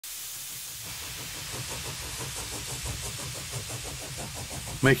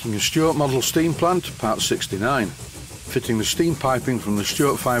Making a Stuart model steam plant, part 69. Fitting the steam piping from the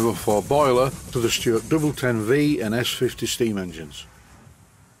Stuart 504 boiler to the Stuart 1010V and S50 steam engines.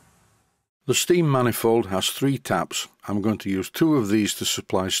 The steam manifold has 3 taps. I'm going to use 2 of these to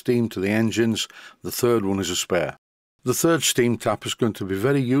supply steam to the engines, the third one is a spare. The third steam tap is going to be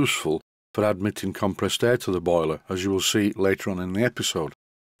very useful for admitting compressed air to the boiler, as you will see later on in the episode.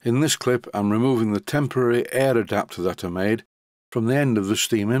 In this clip I'm removing the temporary air adapter that I made from the end of the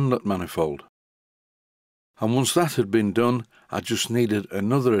steam inlet manifold. And once that had been done, I just needed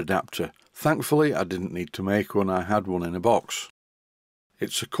another adapter. Thankfully I didn't need to make one, I had one in a box.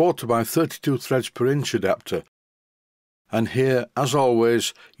 It's a 1/4 by 32 threads per inch adapter, and here, as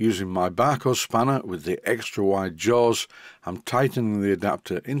always, using my Barco spanner with the extra wide jaws, I'm tightening the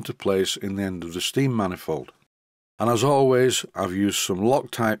adapter into place in the end of the steam manifold. And as always, I've used some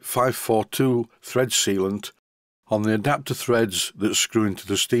Loctite 542 thread sealant on the adapter threads that screw into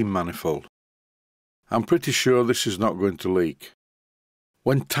the steam manifold. I'm pretty sure this is not going to leak.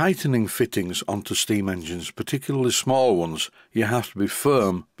 When tightening fittings onto steam engines, particularly small ones, you have to be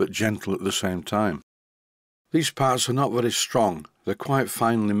firm but gentle at the same time. These parts are not very strong, they're quite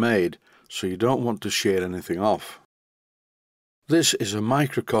finely made, so you don't want to shear anything off. This is a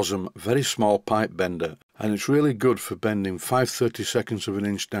microcosm, very small pipe bender, and it's really good for bending 5/32 of an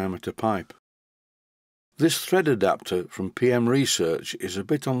inch diameter pipe. This thread adapter from PM Research is a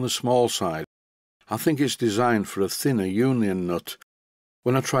bit on the small side. I think it's designed for a thinner union nut.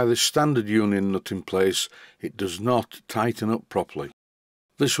 When I try this standard union nut in place, it does not tighten up properly.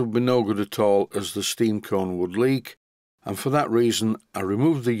 This would be no good at all, as the steam cone would leak, and for that reason I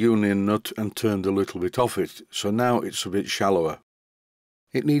removed the union nut and turned a little bit off it, so now it's a bit shallower.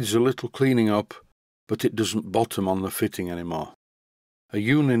 It needs a little cleaning up, but it doesn't bottom on the fitting anymore. A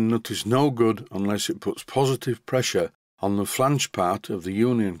union nut is no good unless it puts positive pressure on the flange part of the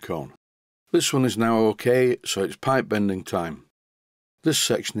union cone. This one is now okay, so it's pipe bending time. This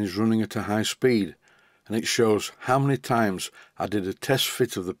section is running at a high speed, and it shows how many times I did a test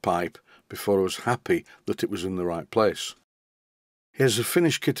fit of the pipe before I was happy that it was in the right place. Here's a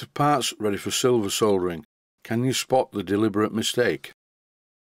finished kit of parts ready for silver soldering. Can you spot the deliberate mistake?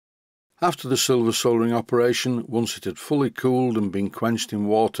 After the silver soldering operation, once it had fully cooled and been quenched in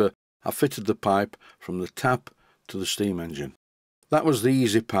water, I fitted the pipe from the tap to the steam engine. That was the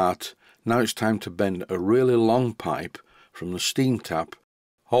easy part. Now it's time to bend a really long pipe from the steam tap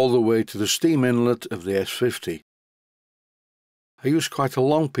all the way to the steam inlet of the S50. I used quite a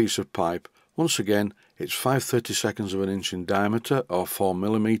long piece of pipe. Once again, it's 5/32 of an inch in diameter, or 4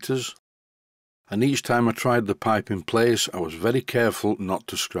 millimeters, and each time I tried the pipe in place I was very careful not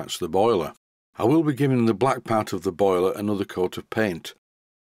to scratch the boiler. I will be giving the black part of the boiler another coat of paint,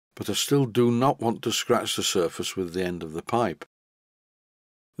 but I still do not want to scratch the surface with the end of the pipe.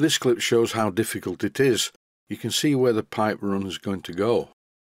 This clip shows how difficult it is. You can see where the pipe run is going to go.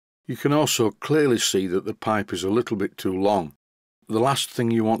 You can also clearly see that the pipe is a little bit too long. The last thing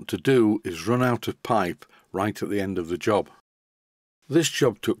you want to do is run out of pipe right at the end of the job. This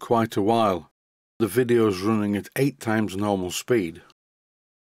job took quite a while. The video is running at 8 times normal speed.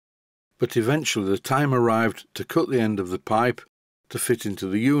 But eventually the time arrived to cut the end of the pipe to fit into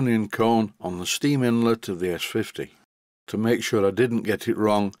the union cone on the steam inlet of the S50. To make sure I didn't get it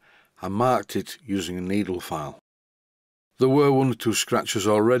wrong, I marked it using a needle file. There were 1 or 2 scratches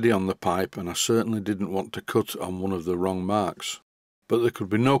already on the pipe, and I certainly didn't want to cut on one of the wrong marks. But there could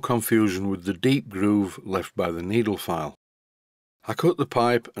be no confusion with the deep groove left by the needle file. I cut the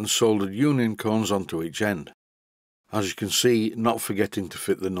pipe and soldered union cones onto each end. As you can see, not forgetting to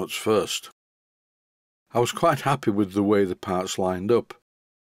fit the nuts first. I was quite happy with the way the parts lined up,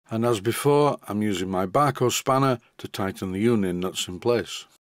 and as before I'm using my Barco spanner to tighten the union nuts in place.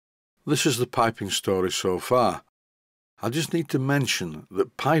 This is the piping story so far. I just need to mention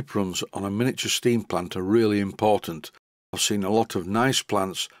that pipe runs on a miniature steam plant are really important. I've seen a lot of nice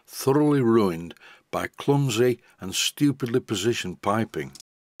plants thoroughly ruined by clumsy and stupidly positioned piping.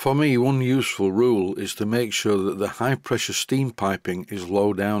 For me, one useful rule is to make sure that the high pressure steam piping is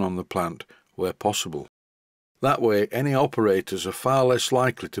low down on the plant where possible. That way any operators are far less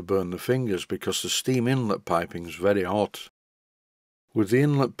likely to burn their fingers, because the steam inlet piping is very hot. With the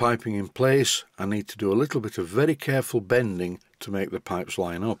inlet piping in place, I need to do a little bit of very careful bending to make the pipes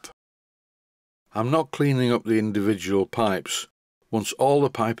line up. I'm not cleaning up the individual pipes. Once all the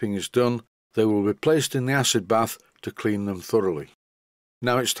piping is done, they will be placed in the acid bath to clean them thoroughly.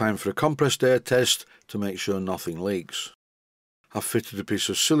 Now it's time for a compressed air test to make sure nothing leaks. I've fitted a piece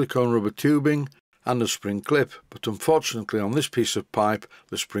of silicone rubber tubing and a spring clip, but unfortunately on this piece of pipe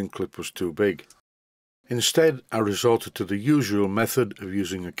the spring clip was too big. Instead, I resorted to the usual method of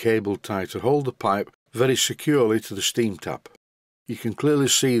using a cable tie to hold the pipe very securely to the steam tap. You can clearly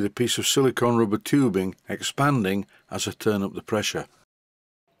see the piece of silicone rubber tubing expanding as I turn up the pressure.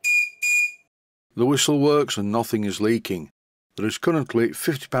 The whistle works and nothing is leaking. There is currently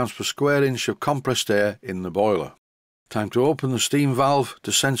 50 pounds per square inch of compressed air in the boiler. Time to open the steam valve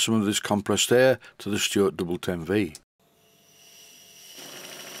to send some of this compressed air to the Stuart 1010V.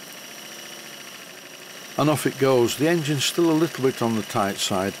 And off it goes. The engine's still a little bit on the tight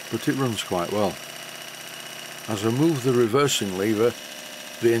side, but it runs quite well. As I move the reversing lever,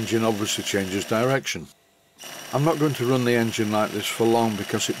 the engine obviously changes direction. I'm not going to run the engine like this for long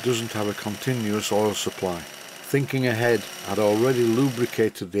because it doesn't have a continuous oil supply. Thinking ahead, I'd already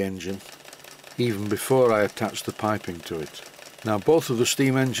lubricated the engine even before I attached the piping to it. Now both of the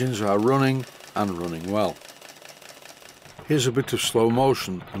steam engines are running and running well. Here's a bit of slow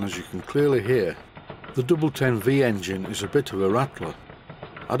motion, and as you can clearly hear, the 1010V engine is a bit of a rattler.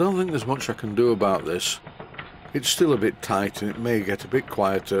 I don't think there's much I can do about this. It's still a bit tight and it may get a bit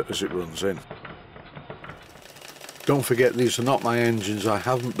quieter as it runs in. Don't forget, these are not my engines, I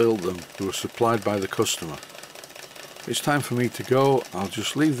haven't built them, they were supplied by the customer. It's time for me to go. I'll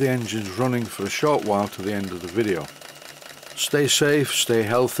just leave the engines running for a short while to the end of the video. Stay safe, stay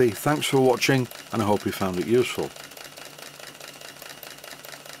healthy, thanks for watching, and I hope you found it useful.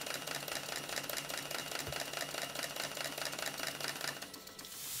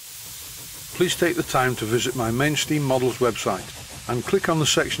 Please take the time to visit my main Steam Models website and click on the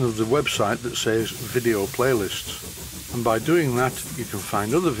section of the website that says Video Playlists. And by doing that, you can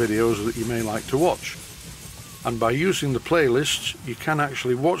find other videos that you may like to watch. And by using the playlists, you can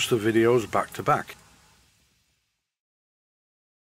actually watch the videos back to back.